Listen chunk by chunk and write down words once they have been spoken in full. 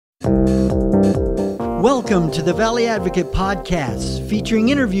Welcome to the Valley Advocate Podcast, featuring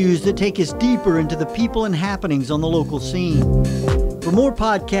interviews that take us deeper into the people and happenings on the local scene. For more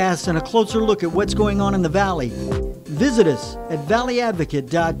podcasts and a closer look at what's going on in the Valley, visit us at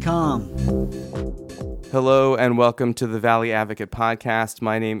valleyadvocate.com. Hello and welcome to the Valley Advocate Podcast.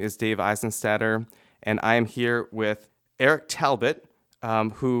 My name is Dave Eisenstatter, and I am here with Eric Talbot,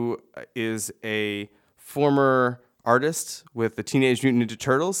 who is a former artist with the Teenage Mutant Ninja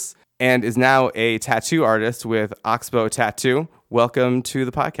Turtles and is now a tattoo artist with Oxbow Tattoo. Welcome to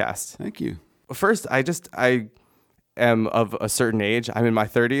the podcast. Thank you. First, I am of a certain age. I'm in my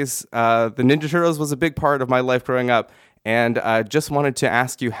 30s. The Ninja Turtles was a big part of my life growing up, and I just wanted to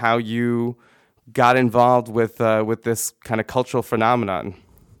ask you how you got involved with this kind of cultural phenomenon.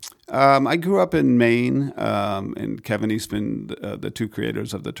 I grew up in Maine, and Kevin Eastman, the two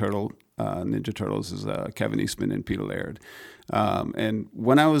creators of the Ninja Turtles, is Kevin Eastman and Peter Laird. And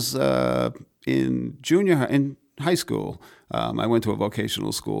when I was in high school, I went to a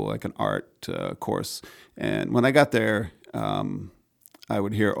vocational school, like an art course. And when I got there, I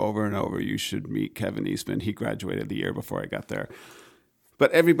would hear over and over, "You should meet Kevin Eastman." He graduated the year before I got there.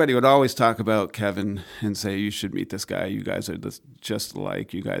 But everybody would always talk about Kevin and say, "You should meet this guy. You guys are just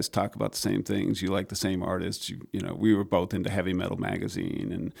alike. You guys talk about the same things. You like the same artists." You know, we were both into Heavy Metal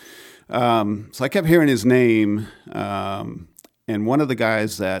magazine, and so I kept hearing his name. And one of the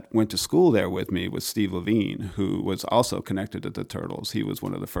guys that went to school there with me was Steve Levine, who was also connected to the Turtles. He was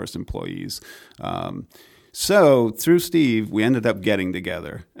one of the first employees. So through Steve, we ended up getting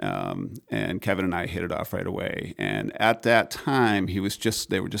together, and Kevin and I hit it off right away. And at that time,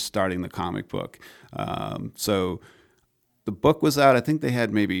 they were just starting the comic book. So the book was out. I think they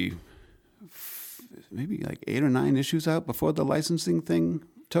had maybe like 8 or 9 issues out before the licensing thing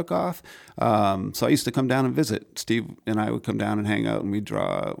took off. So I used to come down and visit. Steve and I would come down and hang out, and we'd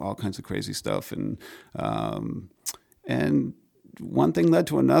draw all kinds of crazy stuff. And one thing led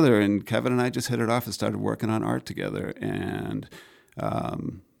to another, and Kevin and I just hit it off and started working on art together. And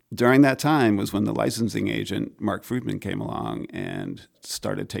during that time was when the licensing agent, Mark Friedman, came along and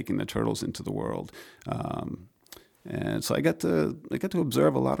started taking the Turtles into the world. And so I got to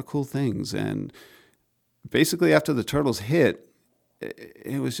observe a lot of cool things. And basically after the Turtles hit,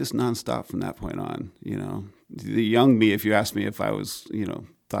 it was just nonstop from that point on. You know, the young me, if you asked me if I was,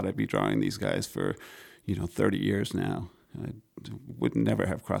 thought I'd be drawing these guys for, 30 years now, I would never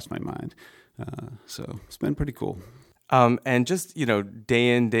have crossed my mind. So it's been pretty cool. And just,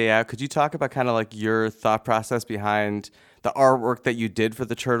 day in, day out, could you talk about kind of like your thought process behind the artwork that you did for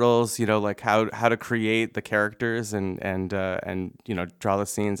the Turtles, like how to create the characters and draw the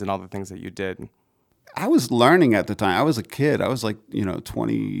scenes and all the things that you did? I was learning at the time. I was a kid. I was like,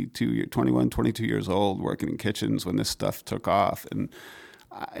 21, 22 years old, working in kitchens when this stuff took off. And,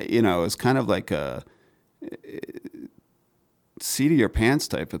 it was kind of like a seat of your pants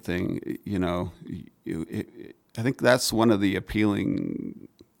type of thing. I think that's one of the appealing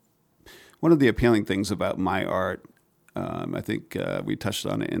things about my art. I think we touched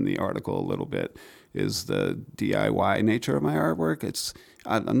on it in the article a little bit, is the DIY nature of my artwork.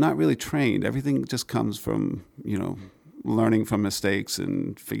 I'm not really trained. Everything just comes from, learning from mistakes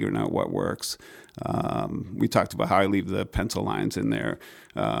and figuring out what works. We talked about how I leave the pencil lines in there.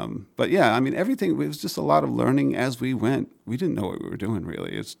 But yeah, everything, it was just a lot of learning as we went. We didn't know what we were doing,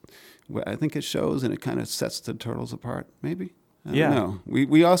 really. I think it shows, and it kind of sets the Turtles apart, maybe. I don't know.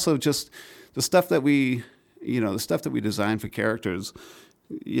 We also just, the stuff that we design for characters,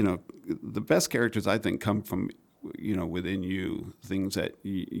 the best characters, I think, come from, within you, things that,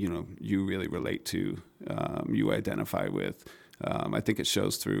 you really relate to, you identify with. I think it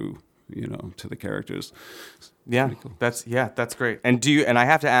shows through, to the characters. Yeah, cool. That's great. And I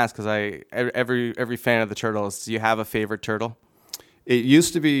have to ask, because every fan of the Turtles, do you have a favorite turtle? It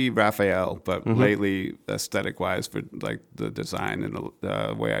used to be Raphael, but lately, aesthetic-wise, for like the design and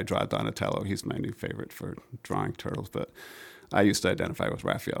the way I draw Donatello, he's my new favorite for drawing turtles. But I used to identify with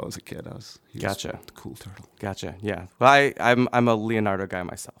Raphael as a kid. He was a cool turtle. Gotcha. Yeah. Well, I'm a Leonardo guy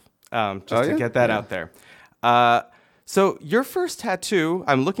myself. To get that out there. So your first tattoo,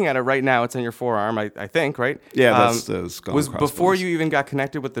 I'm looking at it right now. It's on your forearm, I think, right? Yeah, that's the skull. Was before you even got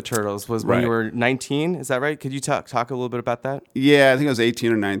connected with the Turtles. Was when you were 19? Is that right? Could you talk a little bit about that? Yeah, I think I was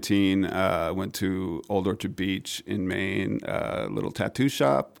 18 or 19. Went to Old Orchard Beach in Maine, a little tattoo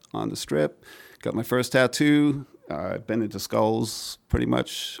shop on the Strip. Got my first tattoo. I've been into skulls pretty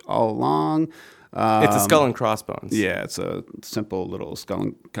much all along. It's a skull and crossbones. Yeah, it's a simple little skull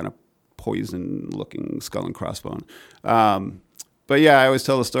and kind of poison-looking skull and crossbone. But But yeah, I always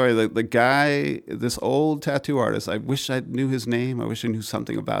tell the story. The guy, this old tattoo artist, I wish I knew his name. I wish I knew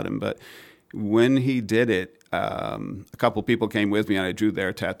something about him. But when he did it, a couple people came with me and I drew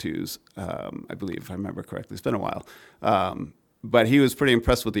their tattoos, I believe, if I remember correctly. It's been a while. But he was pretty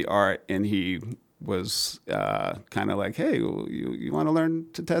impressed with the art, and he was kind of like, hey, you want to learn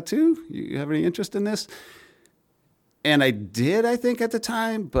to tattoo? You have any interest in this? And I did, I think, at the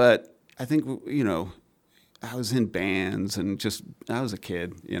time. But I think, I was in bands and I was a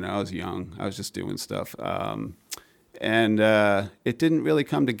kid, I was young. I was just doing stuff. And it didn't really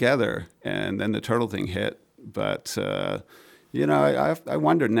come together. And then the turtle thing hit. But, I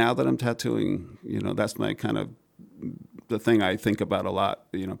wonder now that I'm tattooing, that's my kind of the thing I think about a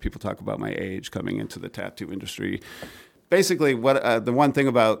lot. People talk about my age coming into the tattoo industry. Basically, what the one thing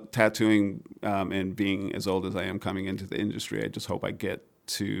about tattooing and being as old as I am coming into the industry, I just hope I get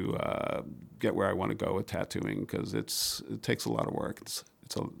to get where I want to go with tattooing, because it takes a lot of work. It's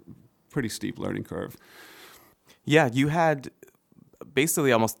a pretty steep learning curve. Yeah, you had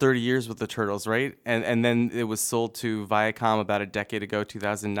basically almost 30 years with the Turtles, right? And then it was sold to Viacom about a decade ago,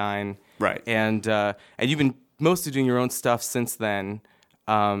 2009. Right. And you've been mostly doing your own stuff since then.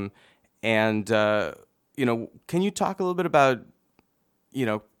 Can you talk a little bit about,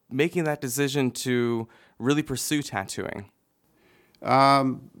 making that decision to really pursue tattooing?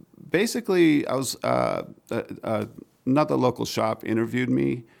 Basically, I was another local shop interviewed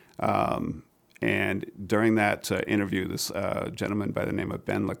me, and during that interview, this gentleman by the name of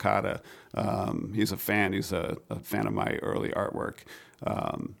Ben Licata, he's a fan. He's a fan of my early artwork.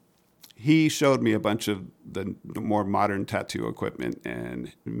 He showed me a bunch of the more modern tattoo equipment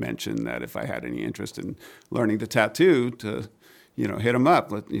and mentioned that if I had any interest in learning to tattoo, to hit him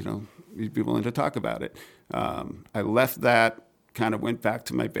up. He'd be willing to talk about it. I left that. Kind of went back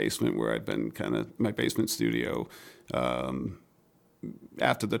to my basement where I'd been my basement studio.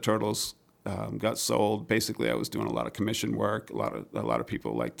 After the Turtles got sold, basically I was doing a lot of commission work. A lot of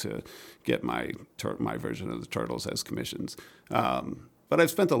people like to get my version of the Turtles as commissions. But I've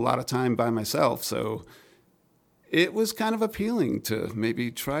spent a lot of time by myself, so it was kind of appealing to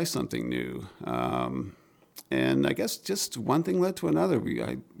maybe try something new. And I guess just one thing led to another.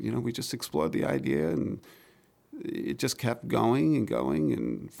 We just explored the idea, and it just kept going and going,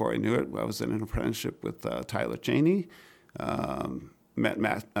 and before I knew it, I was in an apprenticeship with Tyler Cheney. Met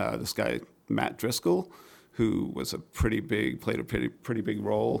this guy Matt Driscoll, who was played a pretty big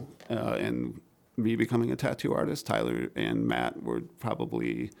role in me becoming a tattoo artist. Tyler and Matt were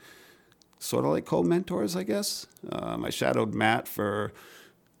probably sort of like co-mentors, I guess. I shadowed Matt for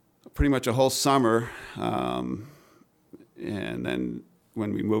pretty much a whole summer, and then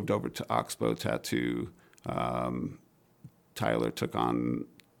when we moved over to Oxbow Tattoo, Tyler took on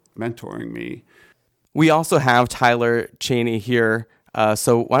mentoring me. We also have Tyler Cheney here,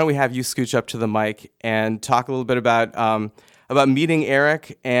 so why don't we have you scooch up to the mic and talk a little bit about meeting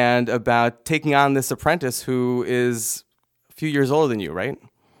Eric and about taking on this apprentice who is a few years older than you, right?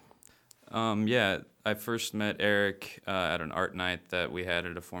 Yeah, I first met Eric at an art night that we had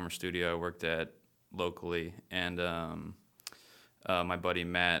at a former studio I worked at locally, and my buddy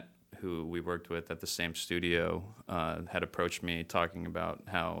Matt, who we worked with at the same studio, had approached me talking about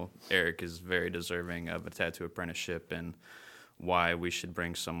how Eric is very deserving of a tattoo apprenticeship and why we should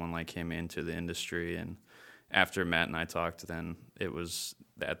bring someone like him into the industry. And after Matt and I talked, then it was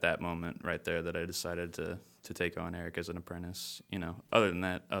at that moment right there that I decided to take on Eric as an apprentice. Other than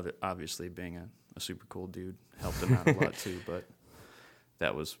that, obviously being a super cool dude helped him out a lot too, but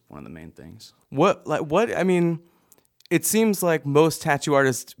that was one of the main things. It seems like most tattoo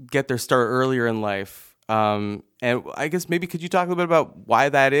artists get their start earlier in life. And I guess maybe could you talk a little bit about why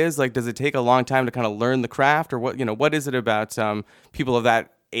that is? Like, does it take a long time to kind of learn the craft, or what is it about people of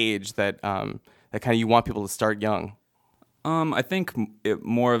that age that kind of you want people to start young? I think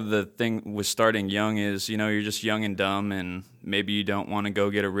more of the thing with starting young is, you're just young and dumb, and maybe you don't want to go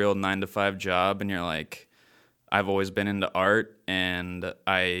get a real 9-to-5 job, and you're like, I've always been into art, and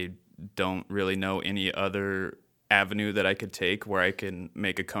I don't really know any other avenue that I could take where I can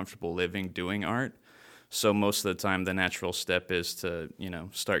make a comfortable living doing art. So most of the time, the natural step is to,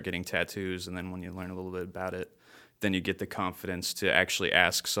 start getting tattoos, and then when you learn a little bit about it, then you get the confidence to actually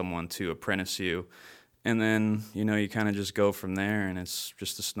ask someone to apprentice you. And then, you kind of just go from there, and it's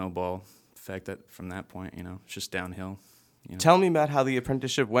just a snowball effect from that point, it's just downhill. Tell me about how the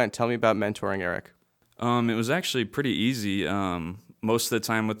apprenticeship went. Tell me about mentoring Eric. It was actually pretty easy. Most of the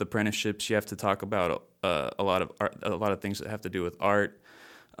time with apprenticeships, you have to talk about a lot of art, a lot of things that have to do with art.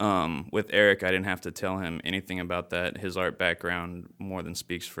 With Eric, I didn't have to tell him anything about that. His art background more than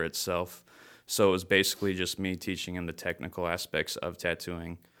speaks for itself. So it was basically just me teaching him the technical aspects of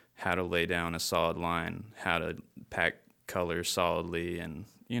tattooing, how to lay down a solid line, how to pack colors solidly, and,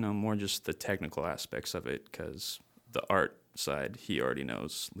 more just the technical aspects of it, because the art side, he already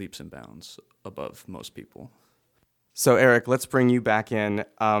knows leaps and bounds above most people. So, Eric, let's bring you back in.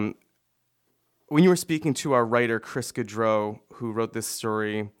 When you were speaking to our writer, Chris Gaudreau, who wrote this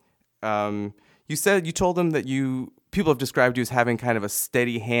story, you told him that people have described you as having kind of a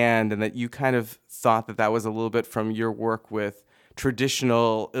steady hand, and that you kind of thought that was a little bit from your work with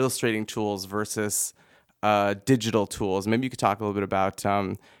traditional illustrating tools versus digital tools. Maybe you could talk a little bit about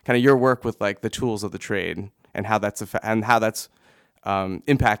kind of your work with like the tools of the trade and how that's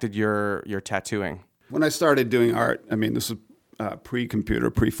impacted your tattooing. When I started doing art, this was pre-computer,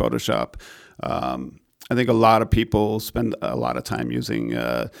 pre-Photoshop. I think a lot of people spend a lot of time using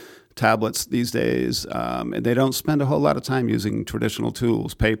tablets these days, and they don't spend a whole lot of time using traditional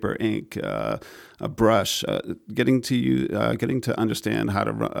tools, paper, ink, a brush. Getting to understand how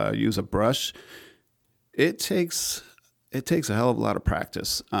to use a brush, it takes a hell of a lot of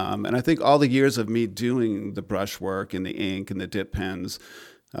practice. And I think all the years of me doing the brush work and the ink and the dip pens,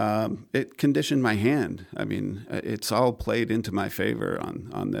 it conditioned my hand. It's all played into my favor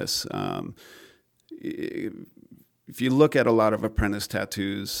on this. If you look at a lot of apprentice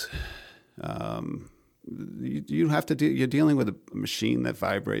tattoos, you have to you're dealing with a machine that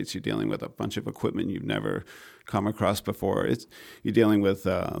vibrates. You're dealing with a bunch of equipment you've never come across before. You're dealing with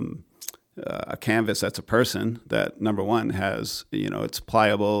a canvas that's a person that, number one, has, it's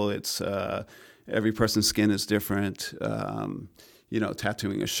pliable. It's every person's skin is different.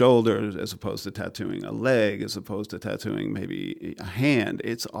 Tattooing a shoulder as opposed to tattooing a leg, as opposed to tattooing maybe a hand.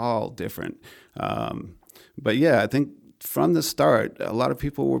 It's all different. But yeah, I think from the start, a lot of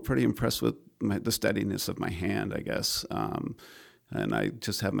people were pretty impressed with the steadiness of my hand, I guess. And I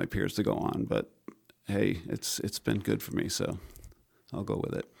just have my peers to go on. But hey, it's been good for me, so I'll go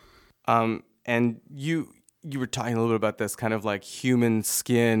with it. And you were talking a little bit about this kind of like human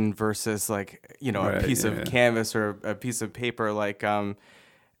skin versus like, a piece of canvas or a piece of paper. Like,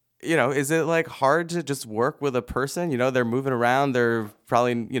 is it like hard to just work with a person? They're moving around. They're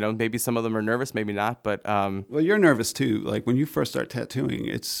probably, maybe some of them are nervous, maybe not. But well, you're nervous too. Like when you first start tattooing,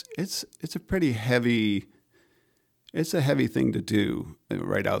 it's a pretty heavy. It's a heavy thing to do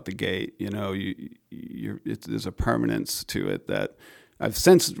right out the gate. There's a permanence to it that I've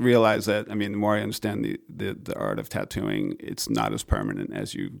since realized that. The more I understand the art of tattooing, it's not as permanent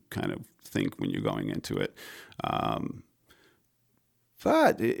as you kind of think when you're going into it.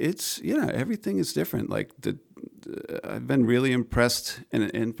 But it's, everything is different. Like I've been really impressed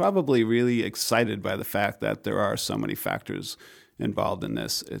and probably really excited by the fact that there are so many factors involved in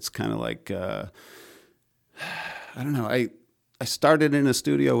this. It's kind of like, I don't know. I started in a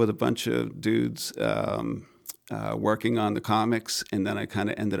studio with a bunch of dudes working on the comics, and then I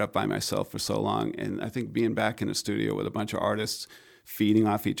kind of ended up by myself for so long. And I think being back in a studio with a bunch of artists feeding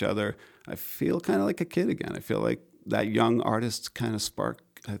off each other, I feel kind of like a kid again. I feel like that young artist kind of spark,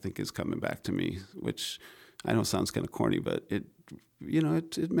 I think, is coming back to me, which I know sounds kind of corny, but it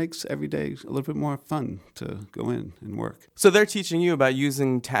makes every day a little bit more fun to go in and work. So they're teaching you about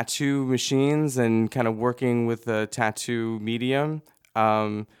using tattoo machines and kind of working with the tattoo medium.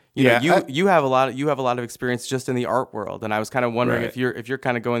 You have a lot of experience just in the art world, and I was kind of wondering if you're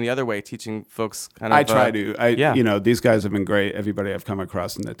kind of going the other way, teaching folks kind of. I try to. These guys have been great. Everybody I've come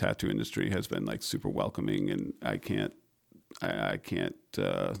across in the tattoo industry has been like super welcoming, and I can't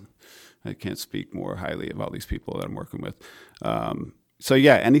speak more highly of all these people that I'm working with. So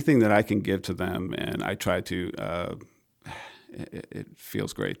yeah, anything that I can give to them, and I try to. It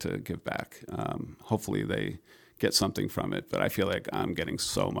feels great to give back. Hopefully they get something from it, but I feel like I'm getting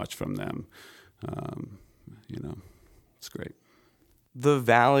so much from them. It's great. The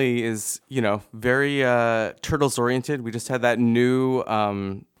Valley is, very Turtles oriented. We just had that new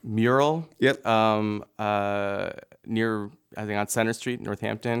mural. Yep. Near, I think, on Center Street,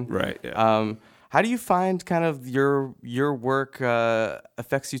 Northampton. Right. Yeah. How do you find kind of your work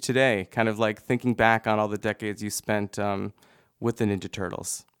affects you today? Kind of like thinking back on all the decades you spent with the Ninja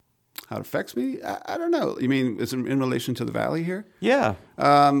Turtles. How it affects me? I don't know. You mean is it in relation to the Valley here? Yeah.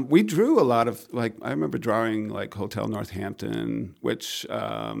 We drew a lot of, I remember drawing like Hotel Northampton, which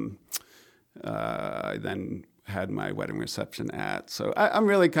I then had my wedding reception at. So I'm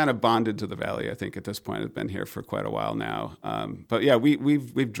really kind of bonded to the Valley, I think, at this point. I've been here for quite a while now. But yeah,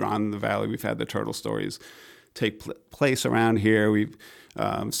 we've drawn the Valley. We've had the turtle stories take place around here. We've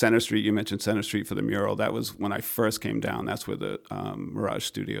Center Street, you mentioned Center Street for the mural. That was when I first came down. That's where the Mirage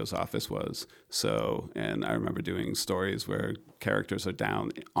Studios office was. So, and I remember doing stories where characters are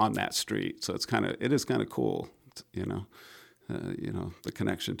down on that street. So it is kind of cool, the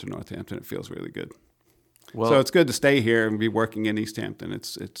connection to Northampton. It feels really good. Well, so it's good to stay here and be working in East Hampton.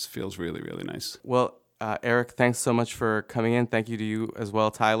 It feels really, really nice. Well, Eric, thanks so much for coming in. Thank you to you as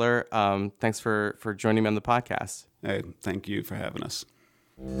well, Tyler. Thanks for joining me on the podcast. Hey, thank you for having us.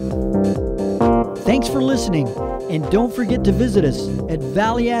 Thanks for listening, and don't forget to visit us at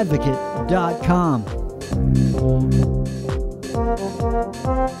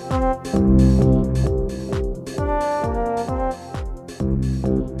valleyadvocate.com.